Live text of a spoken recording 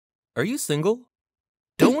Are you single?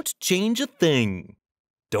 Don't change a thing.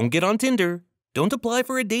 Don't get on Tinder. Don't apply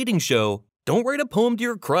for a dating show. Don't write a poem to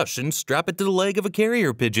your crush and strap it to the leg of a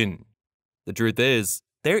carrier pigeon. The truth is,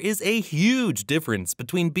 there is a huge difference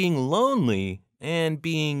between being lonely and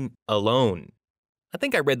being alone. I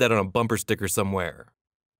think I read that on a bumper sticker somewhere.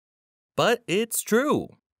 But it's true.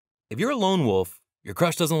 If you're a lone wolf, your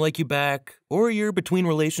crush doesn't like you back, or you're between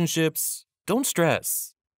relationships, don't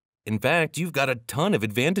stress. In fact, you've got a ton of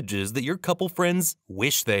advantages that your couple friends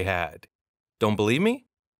wish they had. Don't believe me?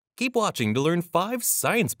 Keep watching to learn 5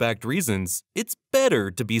 science-backed reasons it's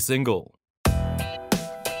better to be single.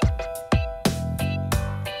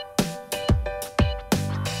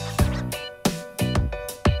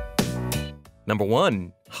 Number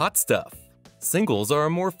 1. Hot stuff. Singles are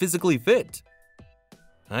more physically fit.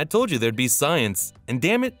 I told you there'd be science, and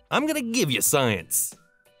damn it, I'm gonna give you science.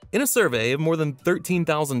 In a survey of more than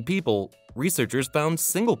 13,000 people, researchers found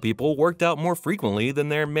single people worked out more frequently than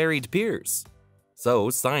their married peers. So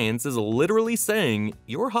science is literally saying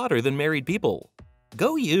you're hotter than married people.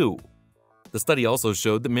 Go you! The study also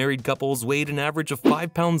showed that married couples weighed an average of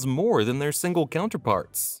 5 pounds more than their single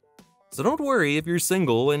counterparts. So don't worry if you're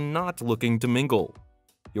single and not looking to mingle.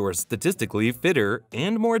 You're statistically fitter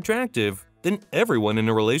and more attractive than everyone in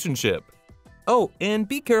a relationship. Oh, and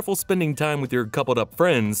be careful spending time with your coupled-up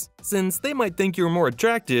friends, since they might think you're more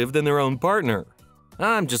attractive than their own partner.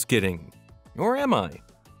 I'm just kidding. Or am I?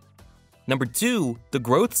 Number 2. The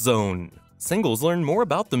growth zone. Singles learn more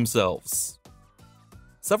about themselves.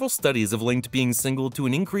 Several studies have linked being single to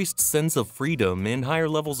an increased sense of freedom and higher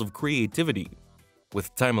levels of creativity.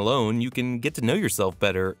 With time alone, you can get to know yourself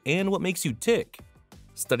better and what makes you tick.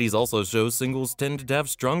 Studies also show singles tend to have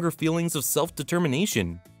stronger feelings of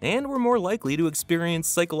self-determination and were more likely to experience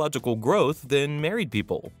psychological growth than married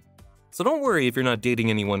people. So don't worry if you're not dating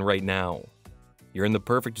anyone right now. You're in the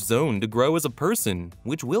perfect zone to grow as a person,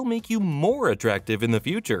 which will make you more attractive in the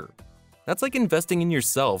future. That's like investing in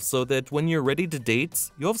yourself so that when you're ready to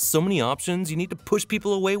date, you have so many options you need to push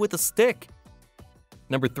people away with a stick.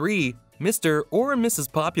 Number 3. Mr. or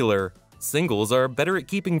Mrs. Popular. Singles are better at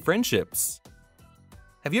keeping friendships.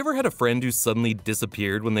 Have you ever had a friend who suddenly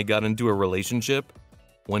disappeared when they got into a relationship?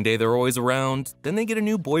 One day they're always around, then they get a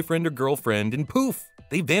new boyfriend or girlfriend, and poof,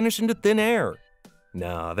 they vanish into thin air.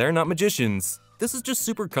 Nah, they're not magicians. This is just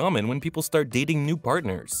super common when people start dating new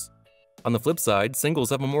partners. On the flip side,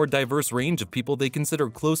 singles have a more diverse range of people they consider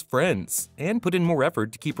close friends and put in more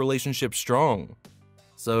effort to keep relationships strong.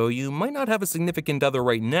 So you might not have a significant other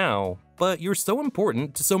right now, but you're so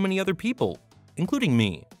important to so many other people, including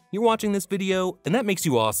me. You're watching this video, and that makes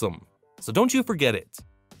you awesome. So don't you forget it.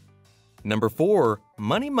 Number 4.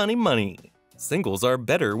 Money, money, money. Singles are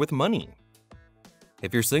better with money.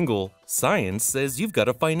 If you're single, science says you've got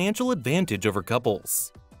a financial advantage over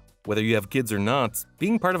couples. Whether you have kids or not,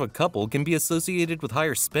 being part of a couple can be associated with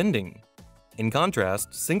higher spending. In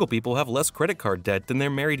contrast, single people have less credit card debt than their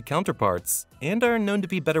married counterparts and are known to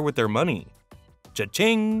be better with their money.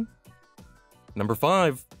 Cha-ching! Number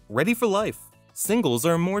 5. Ready for life. Singles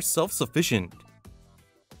are more self-sufficient.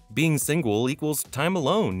 Being single equals time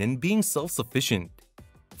alone and being self-sufficient.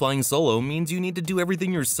 Flying solo means you need to do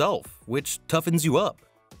everything yourself, which toughens you up.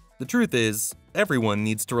 The truth is, everyone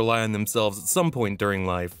needs to rely on themselves at some point during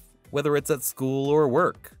life, whether it's at school or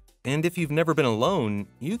work. And if you've never been alone,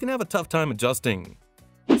 you can have a tough time adjusting.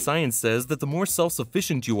 Science says that the more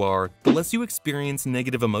self-sufficient you are, the less you experience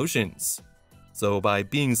negative emotions. So by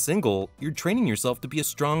being single, you're training yourself to be a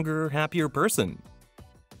stronger, happier person.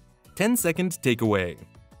 10-second takeaway.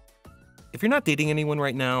 If you're not dating anyone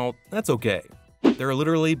right now, that's okay. There are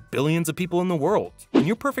literally billions of people in the world, and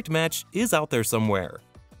your perfect match is out there somewhere.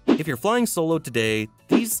 If you're flying solo today,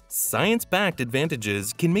 these science-backed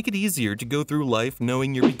advantages can make it easier to go through life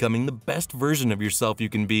knowing you're becoming the best version of yourself you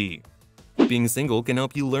can be. Being single can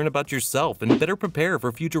help you learn about yourself and better prepare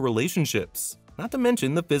for future relationships, not to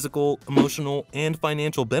mention the physical, emotional, and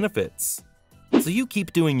financial benefits. So you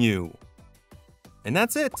keep doing you. And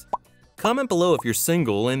that's it. Comment below if you're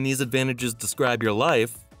single and these advantages describe your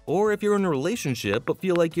life, or if you're in a relationship but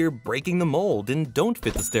feel like you're breaking the mold and don't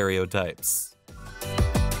fit the stereotypes.